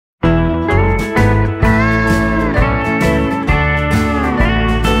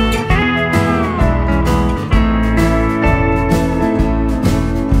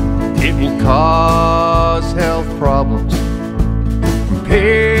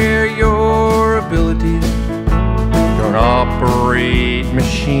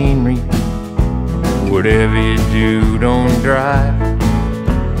Whatever you do, don't drive.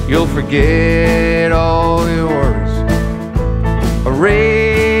 You'll forget all your worries,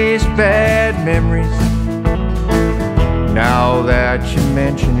 erase bad memories. Now that you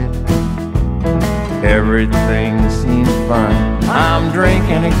mention it, everything seems fine. I'm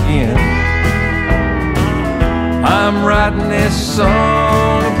drinking again. I'm writing this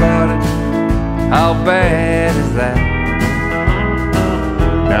song about it. How bad is that?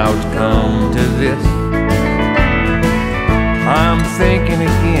 Now it's come to this, I'm thinking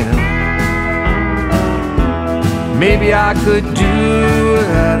again. Maybe I could do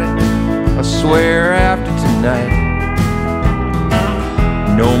without it. I swear after tonight,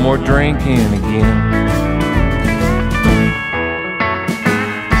 no more drinking again.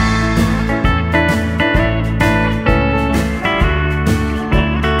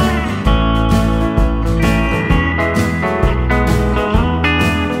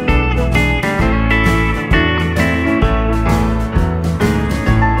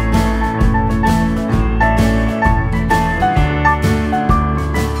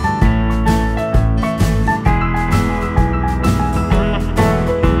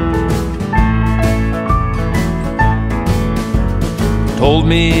 Told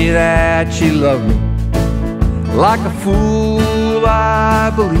me that she loved me. Like a fool, I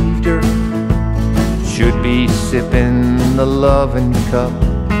believed her. Should be sipping the loving cup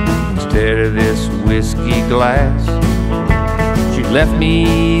instead of this whiskey glass. She left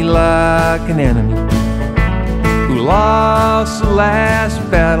me like an enemy who lost the last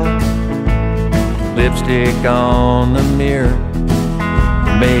battle. Lipstick on the mirror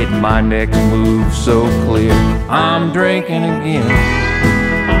made my next move so clear. I'm drinking again.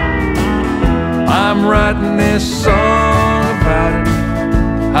 I'm writing this song about it.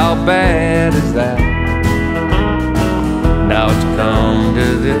 How bad is that? Now it's come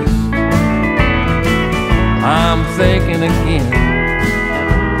to this, I'm thinking again.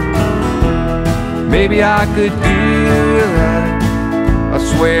 Maybe I could do without it. I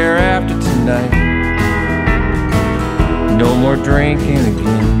swear after tonight, no more drinking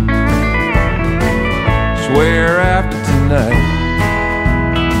again. Swear after tonight,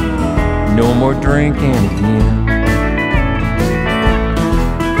 no more drinking again.